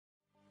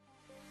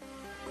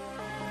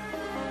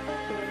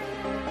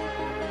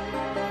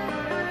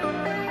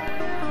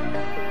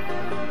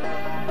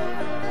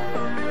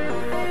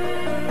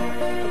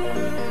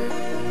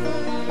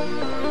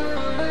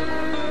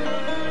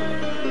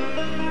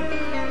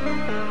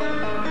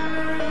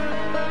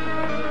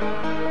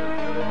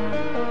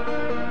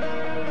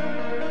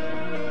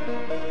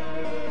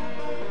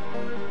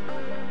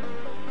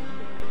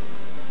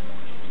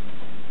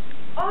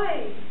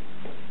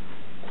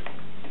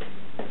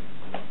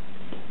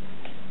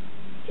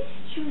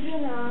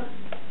Sabrina,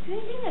 do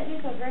you think that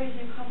these are very easy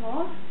to come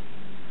off?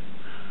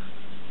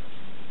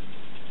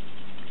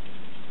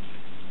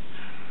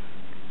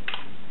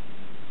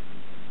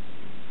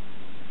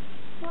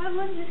 Why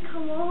won't this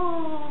come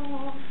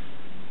off?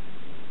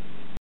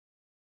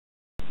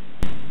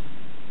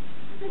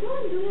 I don't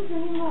want to do this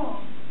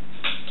anymore.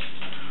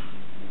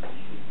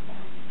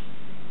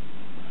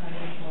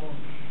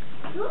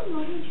 Those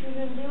naughty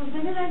children, they were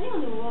vandalizing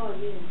on the wall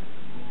again.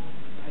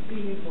 I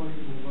think this one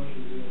is over.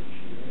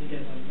 Let me get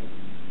something.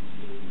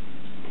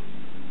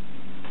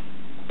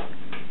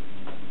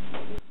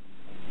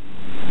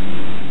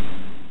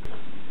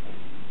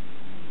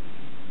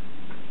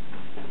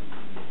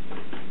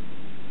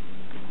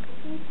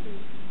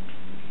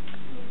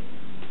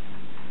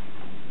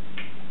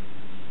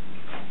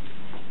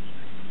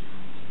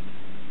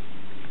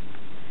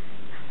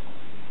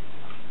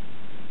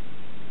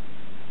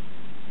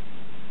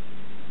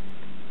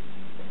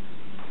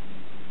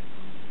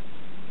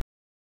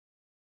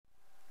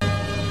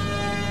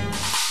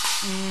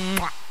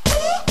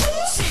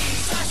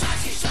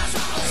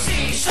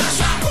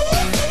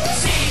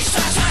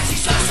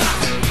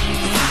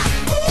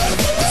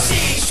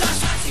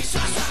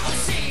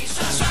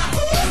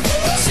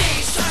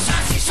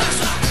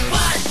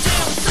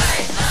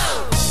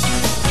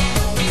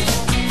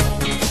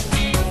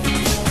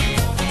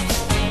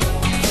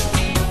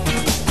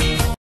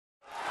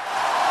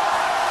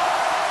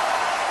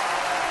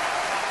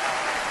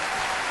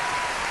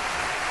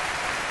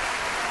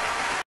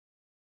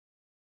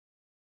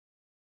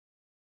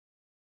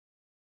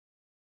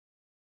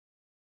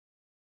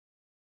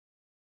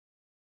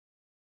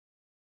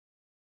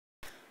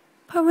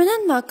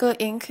 Permanent marker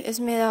ink is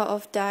made out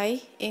of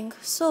dye, ink,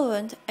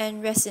 solvent,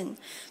 and resin.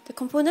 The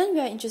component we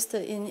are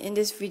interested in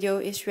this video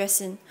is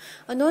resin.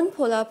 A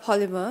non-polar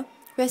polymer,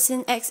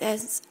 resin acts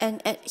as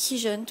an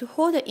adhesion to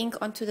hold the ink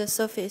onto the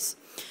surface.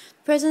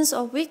 The presence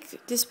of weak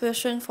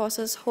dispersion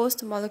forces holds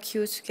the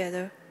molecules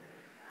together.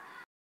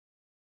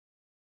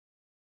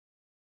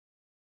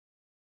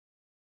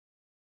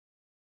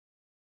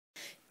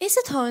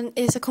 Acetone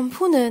is a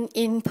component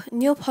in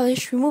nail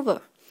polish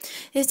remover.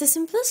 It is the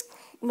simplest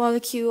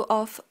molecule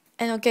of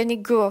an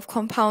organic group of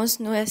compounds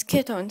known as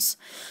ketones.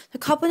 The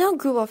carbonyl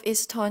group of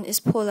acetone is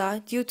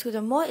polar due to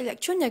the more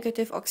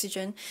electronegative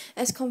oxygen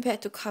as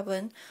compared to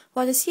carbon,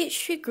 while the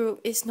CH3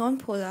 group is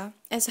nonpolar,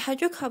 as a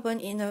hydrocarbon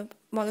in a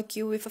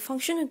molecule with a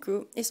functional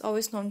group is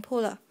always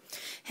nonpolar.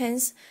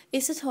 Hence,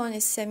 acetone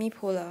is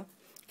semipolar.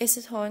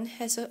 Acetone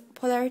has a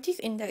polarity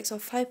index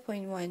of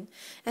 5.1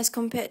 as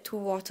compared to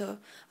water,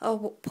 a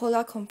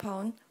polar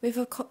compound, with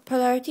a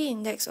polarity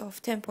index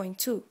of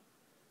 10.2.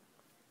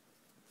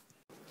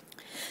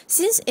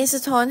 Since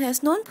acetone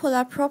has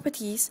nonpolar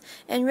properties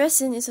and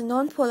resin is a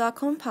nonpolar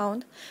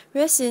compound,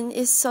 resin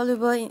is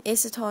soluble in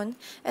acetone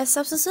as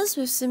substances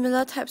with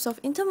similar types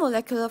of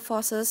intermolecular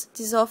forces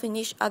dissolve in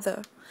each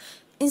other.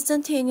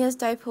 Instantaneous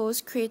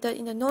dipoles created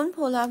in the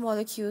nonpolar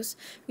molecules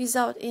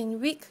result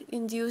in weak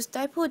induced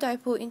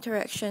dipole-dipole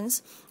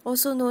interactions,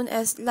 also known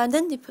as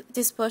London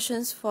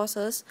dispersion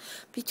forces,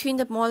 between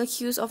the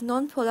molecules of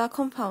nonpolar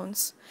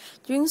compounds.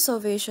 During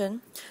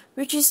solvation,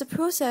 which is the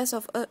process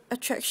of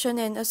attraction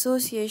and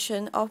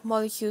association of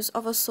molecules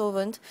of a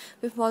solvent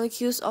with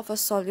molecules of a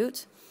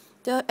solute,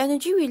 the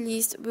energy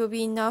released will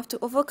be enough to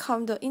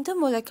overcome the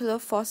intermolecular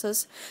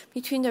forces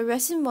between the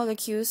resin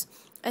molecules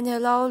and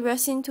allow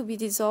resin to be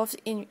dissolved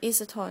in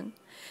acetone.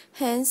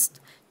 Hence,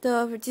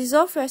 the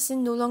dissolved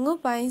resin no longer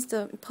binds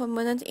the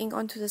permanent ink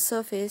onto the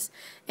surface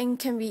and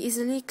can be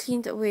easily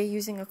cleaned away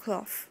using a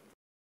cloth.